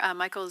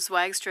Michael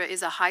Zwagstra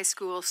is a high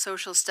school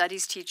social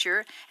studies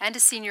teacher and a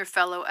senior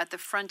fellow at the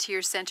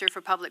Frontier Center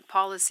for Public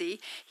Policy.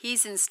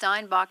 He's in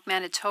Steinbach,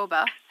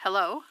 Manitoba.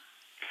 Hello.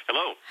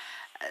 Hello.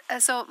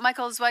 So,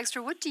 Michael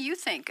Zwagstra, what do you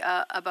think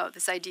about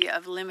this idea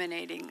of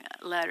eliminating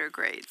letter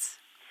grades?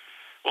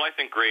 Well, I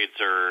think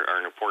grades are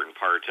an important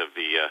part of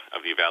the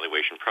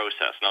evaluation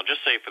process. And I'll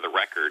just say for the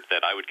record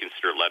that I would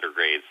consider letter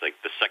grades like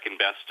the second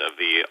best of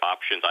the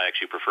options. I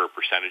actually prefer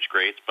percentage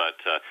grades, but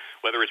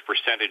whether it's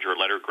percentage or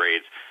letter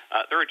grades,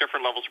 there are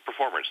different levels of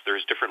performance.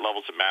 There's different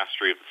levels of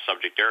mastery of the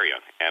subject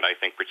area. And I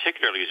think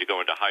particularly as you go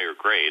into higher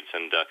grades,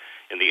 and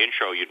in the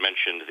intro you'd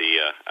mentioned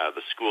the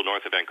school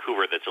north of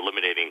Vancouver that's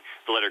eliminating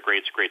the letter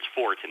grades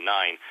 4 to 9.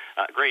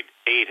 Grade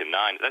 8 and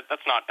 9,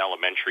 that's not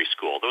elementary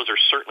school. Those are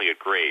certainly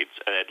at grades,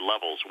 at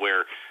levels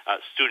where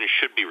students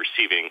should be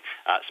receiving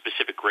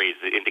specific grades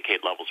that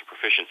indicate levels of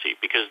proficiency.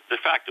 Because the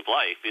fact of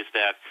life is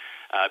that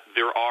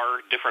there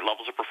are different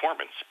levels of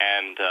performance,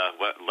 and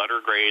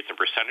letter grades and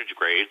percentage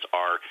grades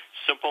are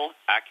simple,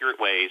 accurate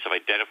ways of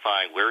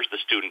identifying where's the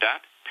student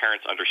at.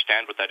 Parents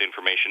understand what that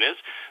information is.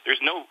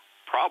 There's no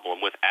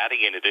problem with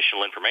adding in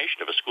additional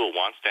information. If a school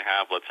wants to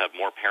let's have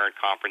more parent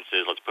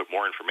conferences, let's put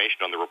more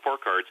information on the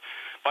report cards,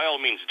 by all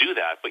means do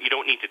that, but you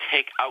don't need to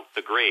take out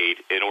the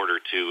grade in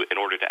order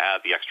to add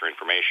the extra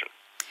information.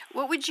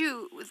 What do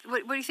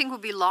you think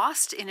would be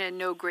lost in a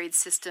no-grade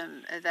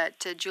system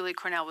that Julie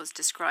Cornell was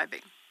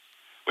describing?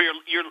 Well,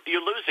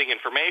 you're losing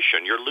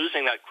information. You're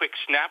losing that quick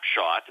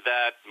snapshot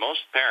that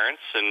most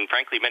parents and,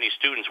 frankly, many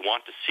students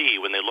want to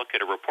see when they look at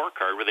a report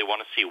card where they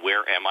want to see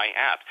where am I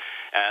at.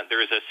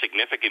 There is a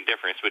significant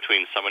difference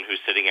between someone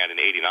who's sitting at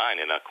an 89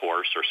 in a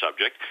course or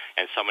subject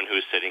and someone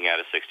who's sitting at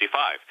a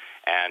 65.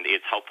 And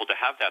it's helpful to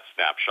have that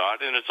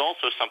snapshot, and it's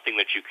also something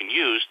that you can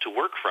use to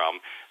work from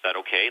that,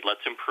 okay,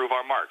 let's improve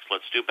our marks,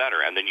 let's do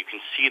better, and then you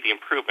can see the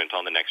improvement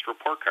on the next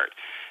report card.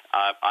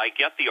 I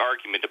get the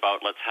argument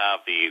about let's have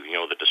the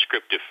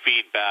descriptive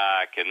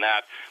feedback and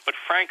that, but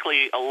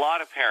frankly, a lot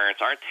of parents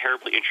aren't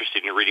terribly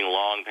interested in reading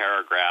long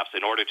paragraphs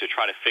in order to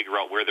try to figure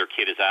out where their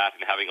kid is at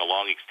and having a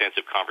long,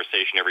 extensive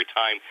conversation every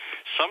time.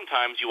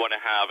 Sometimes you want to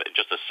have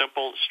just a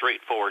simple,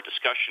 straightforward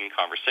discussion,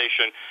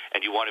 conversation, and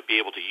you want to be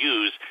able to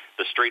use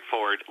the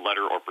straightforward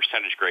letter or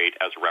percentage grade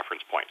as a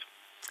reference point.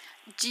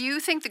 Do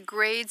you think the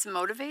grades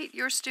motivate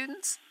your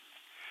students?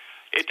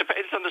 It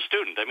depends on the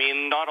student. I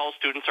mean, not all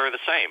students are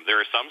the same. There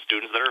are some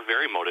students that are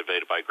very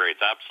motivated by grades,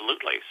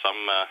 absolutely.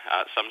 Some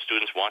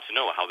students want to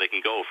know how they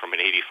can go from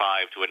an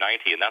 85 to a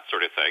 90 and that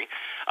sort of thing.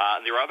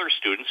 There are other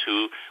students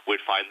who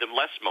would find them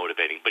less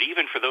motivating. But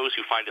even for those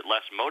who find it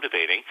less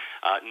motivating,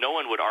 no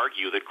one would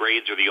argue that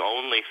grades are the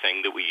only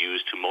thing that we use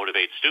to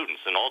motivate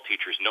students. And all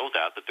teachers know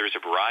that there's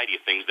a variety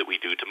of things that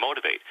we do to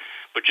motivate.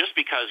 But just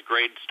because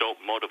grades don't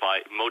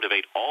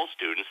motivate all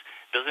students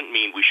doesn't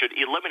mean we should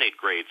eliminate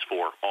grades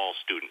for all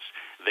students.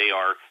 They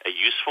are a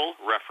useful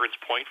reference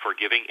point for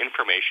giving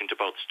information to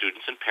both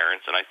students and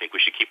parents, and I think we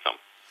should keep them.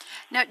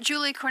 Now,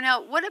 Julie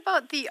Cornell, what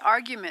about the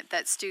argument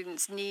that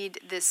students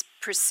need this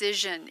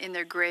precision in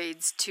their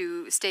grades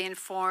to stay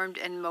informed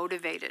and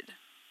motivated?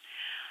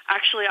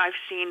 Actually, I've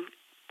seen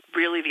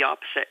really the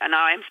opposite. And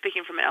now I'm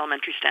speaking from an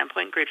elementary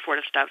standpoint, grade 4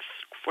 to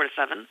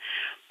 7.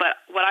 But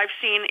what I've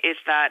seen is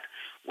that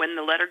when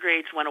the letter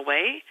grades went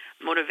away,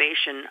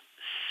 motivation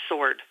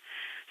soared.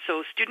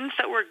 So students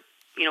that were,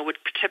 would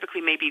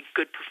typically maybe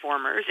good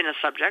performers in a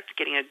subject,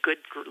 getting a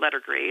good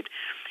letter grade,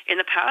 in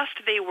the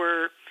past they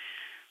were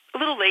a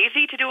little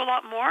lazy to do a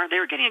lot more. They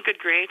were getting a good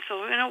grade,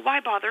 so why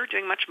bother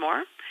doing much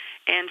more?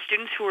 And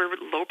students who were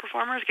low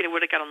performers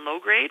would have got a low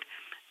grade.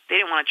 They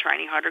didn't want to try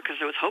any harder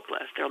because it was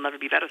hopeless. They'll never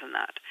be better than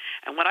that.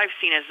 And what I've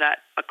seen is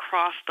that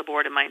across the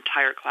board in my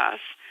entire class,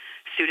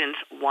 students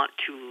want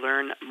to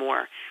learn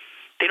more.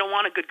 They don't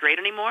want a good grade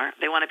anymore.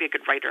 They want to be a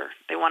good writer.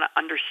 They want to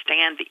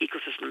understand the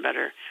ecosystem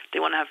better. They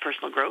want to have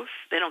personal growth.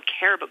 They don't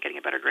care about getting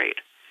a better grade.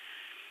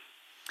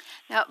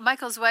 Now,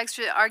 Michael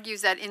Zwagstra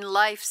argues that in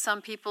life,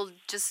 some people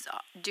just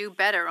do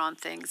better on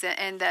things,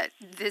 and that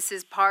this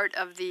is part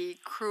of the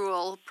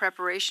cruel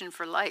preparation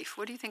for life.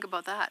 What do you think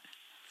about that?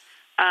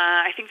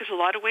 I think there's a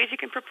lot of ways you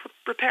can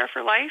prepare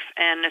for life,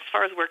 and as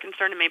far as we're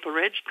concerned in Maple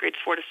Ridge, grades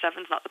 4 to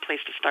 7 is not the place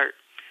to start.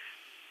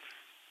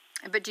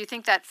 But do you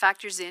think that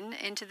factors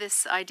into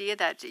this idea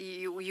that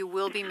you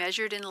will be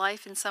measured in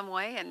life in some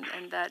way, and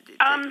that?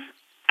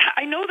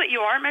 I know that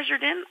you are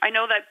measured in. I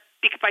know that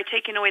by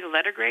taking away the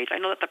letter grades, I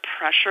know that the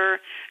pressure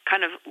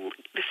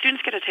the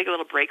students get to take a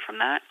little break from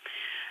that.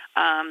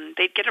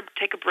 They get to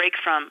take a break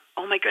from,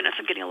 oh my goodness,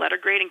 I'm getting a letter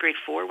grade in grade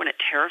 4 when it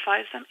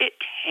terrifies them. It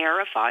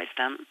terrifies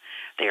them.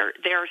 They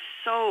are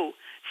so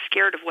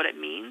scared of what it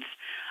means.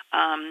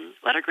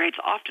 Letter grades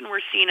often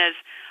were seen as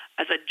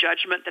a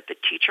judgment that the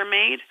teacher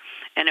made,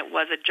 and it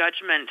was a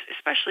judgment,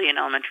 especially in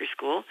elementary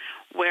school,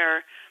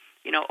 where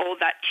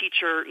that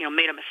teacher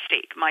made a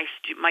mistake. My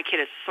kid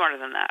is smarter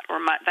than that, or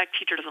that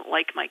teacher doesn't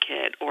like my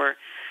kid, or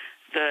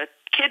the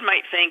kid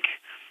might think,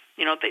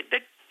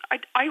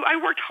 I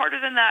worked harder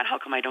than that. How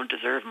come I don't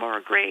deserve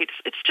more grades?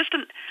 It's just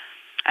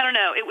I don't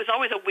know. It was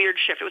always a weird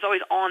shift. It was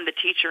always on the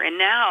teacher. And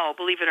now,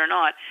 believe it or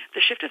not,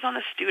 the shift is on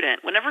the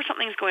student. Whenever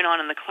something's going on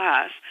in the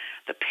class,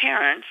 the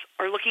parents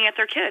are looking at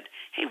their kid.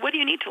 Hey, what do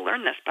you need to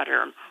learn this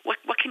better?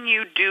 What can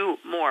you do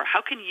more?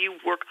 How can you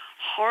work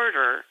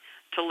harder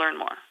to learn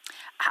more?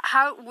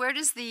 Where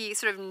does the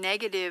sort of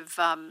negative,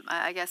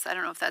 I guess, I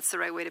don't know if that's the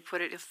right way to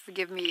put it,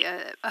 forgive me,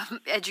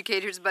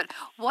 educators, but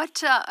what,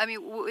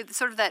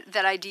 sort of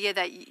that idea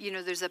that,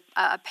 there's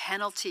a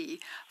penalty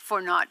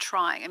for not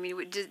trying. I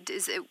mean,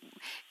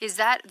 is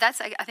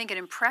that's, I think, an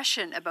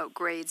impression about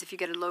grades. If you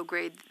get a low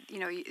grade,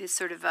 is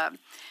sort of a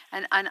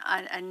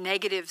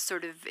negative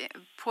sort of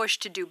push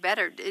to do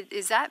better.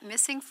 Is that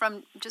missing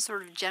from just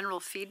sort of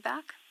general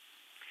feedback?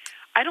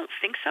 I don't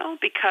think so,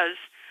 because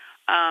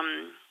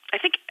I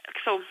think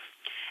so.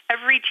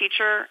 Every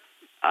teacher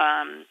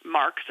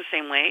marks the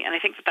same way, and I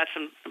think that's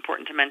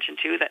important to mention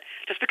too. That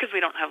just because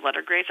we don't have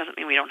letter grades doesn't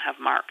mean we don't have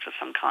marks of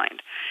some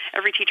kind.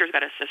 Every teacher's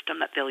got a system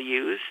that they'll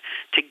use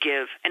to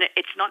give, and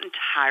it's not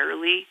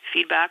entirely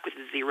feedback with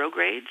 0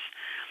 grades.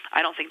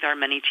 I don't think there are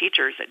many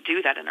teachers that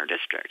do that in our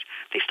district.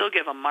 They still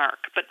give a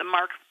mark, but the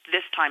mark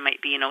this time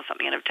might be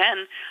something out of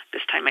 10.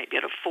 This time might be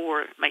out of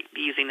 4. It might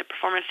be using the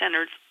performance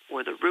standards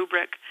or the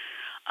rubric.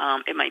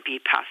 It might be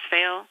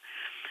pass-fail.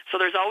 So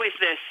there is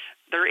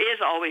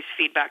always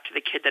feedback to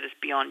the kid that is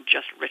beyond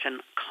just written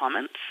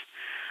comments.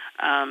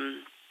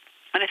 And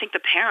I think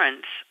the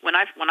parents, when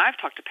I've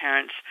talked to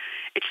parents,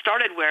 it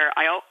started where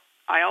I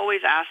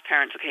always ask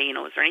parents, okay,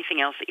 is there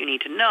anything else that you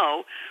need to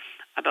know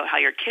about how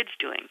your kid's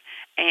doing?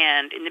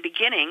 And in the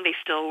beginning, they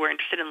still were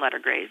interested in letter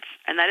grades,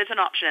 and that is an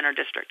option in our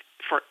district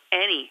for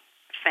any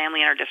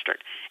family in our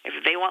district.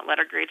 If they want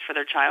letter grades for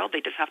their child,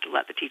 they just have to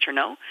let the teacher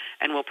know,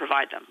 and we'll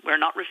provide them. We're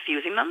not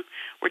refusing them.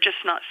 We're just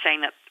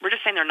saying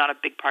they're not a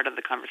big part of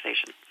the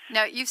conversation.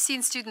 Now, you've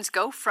seen students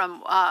go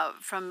from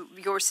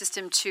your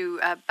system to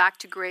back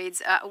to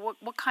grades.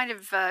 What kind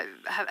of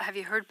have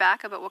you heard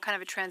back about what kind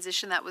of a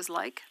transition that was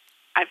like?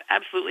 I've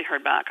absolutely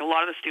heard back. A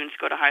lot of the students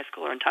go to high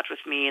school, are in touch with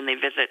me, and they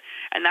visit.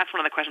 And that's one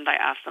of the questions I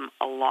ask them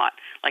a lot.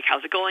 Like,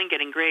 how's it going,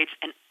 getting grades?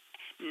 And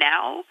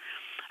now,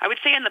 I would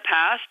say in the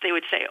past, they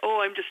would say, oh,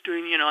 I'm just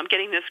doing, I'm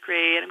getting this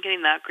grade, I'm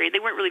getting that grade. They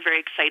weren't really very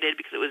excited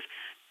because it was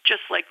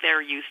just like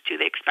they're used to.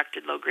 They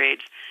expected low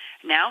grades.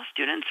 Now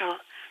students are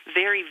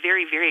very,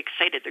 very, very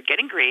excited. They're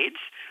getting grades,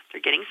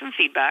 they're getting some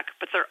feedback,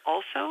 but they're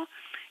also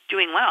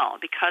doing well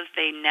because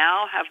they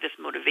now have this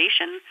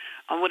motivation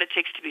on what it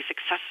takes to be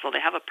successful. They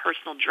have a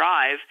personal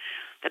drive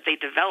that they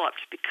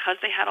developed because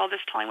they had all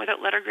this time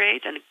without letter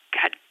grades and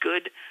had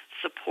good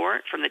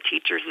support from the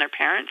teachers and their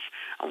parents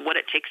on what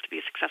it takes to be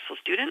a successful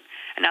student.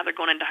 And now they're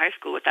going into high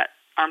school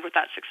armed with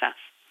that success.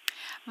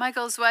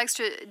 Michael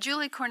Zwagstra,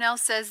 Julie Cornell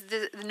says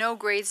the no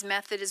grades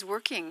method is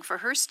working for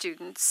her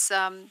students.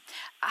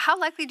 How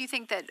likely do you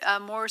think that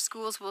more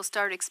schools will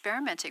start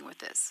experimenting with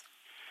this?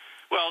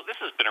 Well,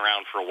 this has been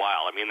around for a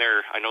while. I mean,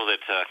 I know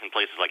that in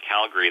places like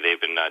Calgary, they've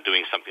been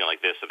doing something like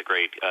this at the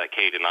grade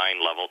K to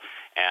 9 level,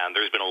 and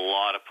there's been a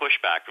lot of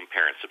pushback from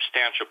parents,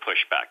 substantial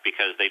pushback,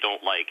 because they don't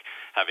like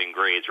having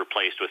grades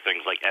replaced with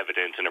things like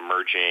evident and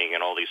emerging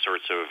and all these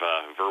sorts of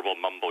verbal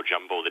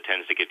mumbo-jumbo that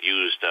tends to get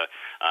used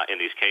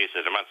in these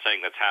cases. I'm not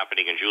saying that's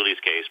happening in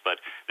Julie's case, but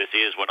this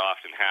is what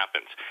often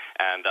happens.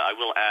 And I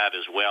will add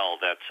as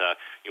well that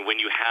when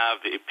you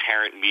have the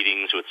parent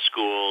meetings with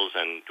schools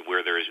and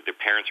where the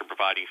parents are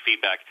providing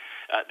feedback,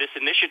 this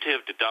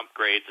initiative to dump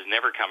grades is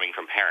never coming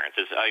from parents.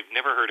 I've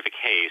never heard of a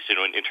case,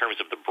 in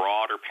terms of the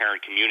broader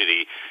parent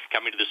community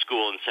coming to the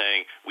school and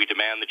saying, we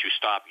demand that you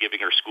stop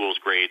giving our schools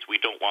grades. We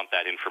don't want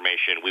that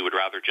information. We would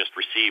rather just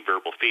receive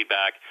verbal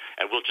feedback,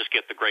 and we'll just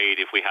get the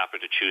grade if we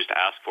happen to choose to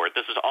ask for it.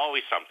 This is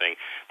always something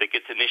that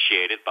gets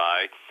initiated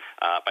by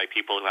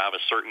people who have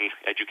a certain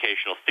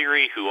educational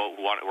theory, who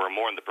are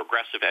more on the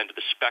progressive end of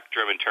the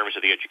spectrum in terms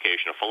of the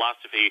educational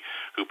philosophy,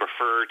 who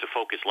prefer to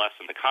focus less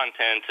on the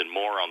content and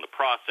more on the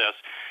process.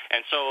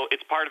 And so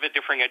it's part of a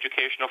different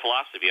educational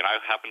philosophy, and I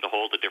happen to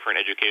hold a different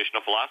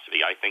educational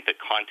philosophy. I think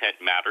that content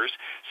matters,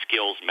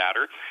 skills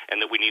matter,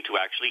 and that we need to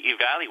actually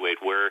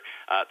evaluate where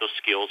those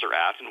skills are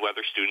at and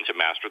whether students have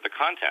mastered the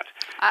content.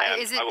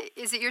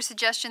 Is it your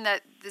suggestion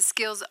that the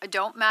skills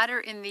don't matter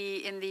in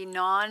the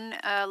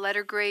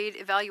non-letter grade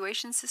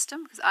evaluation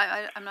system? Because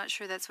I'm not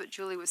sure that's what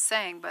Julie was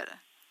saying, but...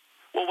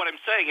 Well, what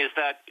I'm saying is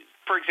that,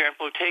 for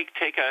example, take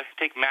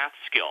math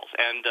skills.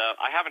 And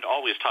I haven't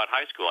always taught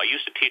high school. I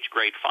used to teach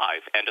grade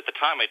 5, and at the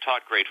time I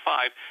taught grade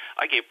 5,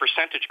 I gave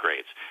percentage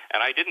grades.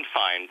 And I didn't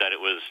find that it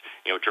was,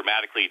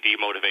 dramatically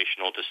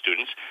demotivational to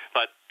students,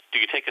 but do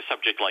you take a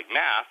subject like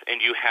math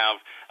and you have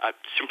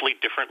simply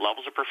different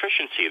levels of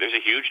proficiency? There's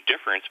a huge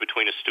difference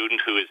between a student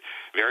who is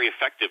very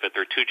effective at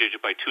their 2-digit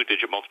by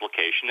 2-digit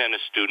multiplication and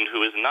a student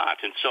who is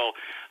not. And so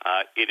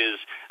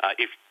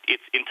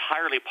it's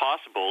entirely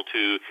possible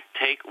to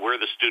take where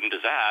the student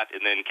is at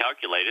and then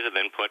calculate it and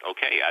then put,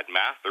 okay, at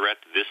math, they're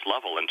at this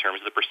level in terms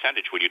of the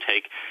percentage. When you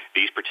take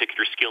these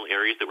particular skill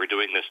areas that we're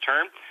doing this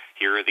term,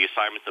 here are the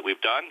assignments that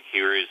we've done,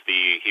 here's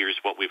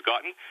what we've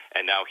gotten,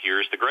 and now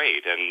here's the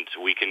grade. And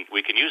we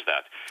can use confuse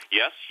that.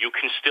 Yes, you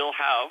can still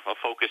have a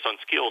focus on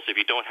skills if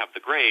you don't have the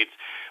grades,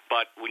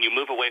 but when you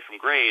move away from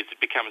grades, it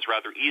becomes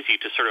rather easy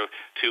to sort of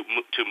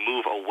to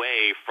move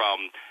away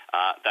from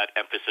that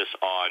emphasis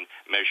on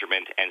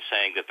measurement and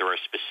saying that there are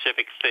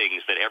specific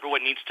things that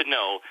everyone needs to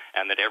know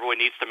and that everyone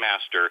needs to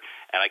master.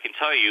 And I can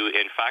tell you,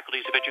 in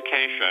faculties of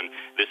education,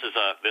 this is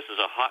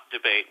a hot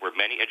debate where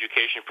many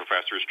education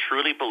professors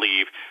truly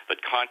believe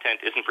that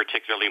content isn't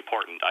particularly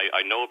important.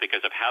 I know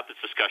because I've had this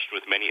discussion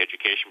with many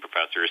education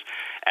professors,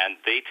 and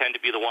they tend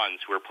to be the ones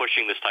who are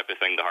pushing this type of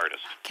thing the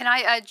hardest. Can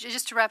I,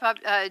 just to wrap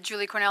up,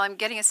 Julie Cornell, I'm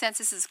getting a sense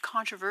this is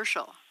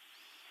controversial.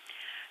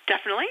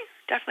 Definitely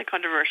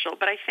controversial.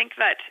 But I think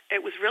that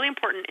it was really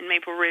important in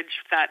Maple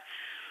Ridge that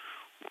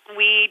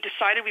we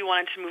decided we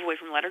wanted to move away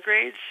from letter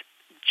grades.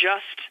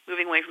 Just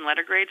moving away from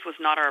letter grades was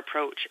not our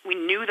approach. We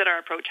knew that our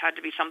approach had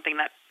to be something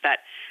that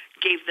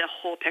gave the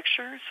whole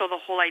picture. So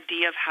the whole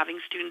idea of having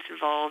students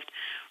involved,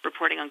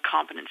 reporting on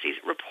competencies,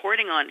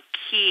 reporting on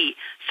key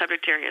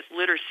subject areas,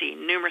 literacy,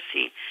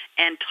 numeracy,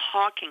 and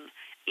talking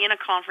in a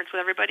conference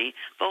with everybody,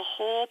 the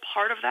whole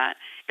part of that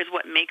is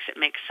what makes it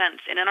make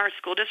sense. And in our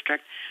school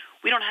district,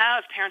 we don't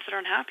have parents that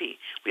are unhappy.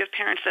 We have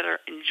parents that are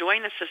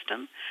enjoying the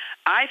system.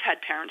 I've had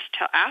parents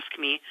ask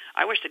me,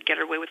 I wish they'd get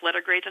away with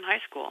letter grades in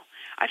high school.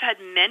 I've had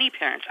many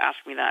parents ask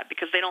me that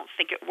because they don't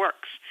think it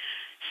works.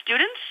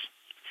 Students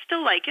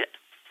still like it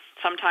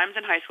sometimes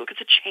in high school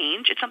because it's a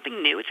change. It's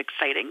something new. It's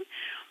exciting.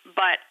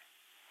 But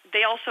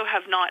they also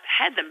have not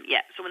had them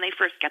yet. So when they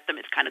first get them,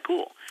 it's kind of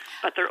cool.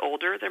 But they're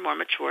older. They're more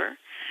mature.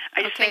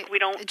 I just think we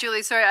don't...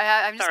 Julie, sorry,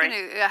 I'm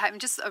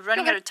just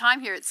running out of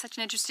time here. It's such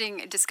an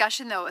interesting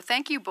discussion, though.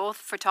 Thank you both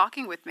for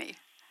talking with me.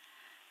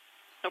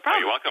 No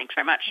problem. You're welcome. Thanks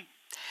very much.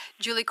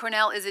 Julie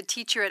Cornell is a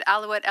teacher at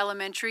Alouette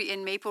Elementary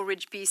in Maple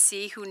Ridge,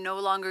 BC, who no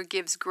longer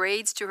gives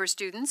grades to her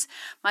students.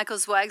 Michael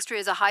Zwagstra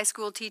is a high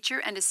school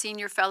teacher and a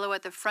senior fellow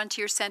at the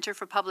Frontier Centre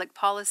for Public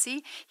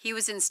Policy. He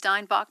was in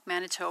Steinbach,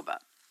 Manitoba.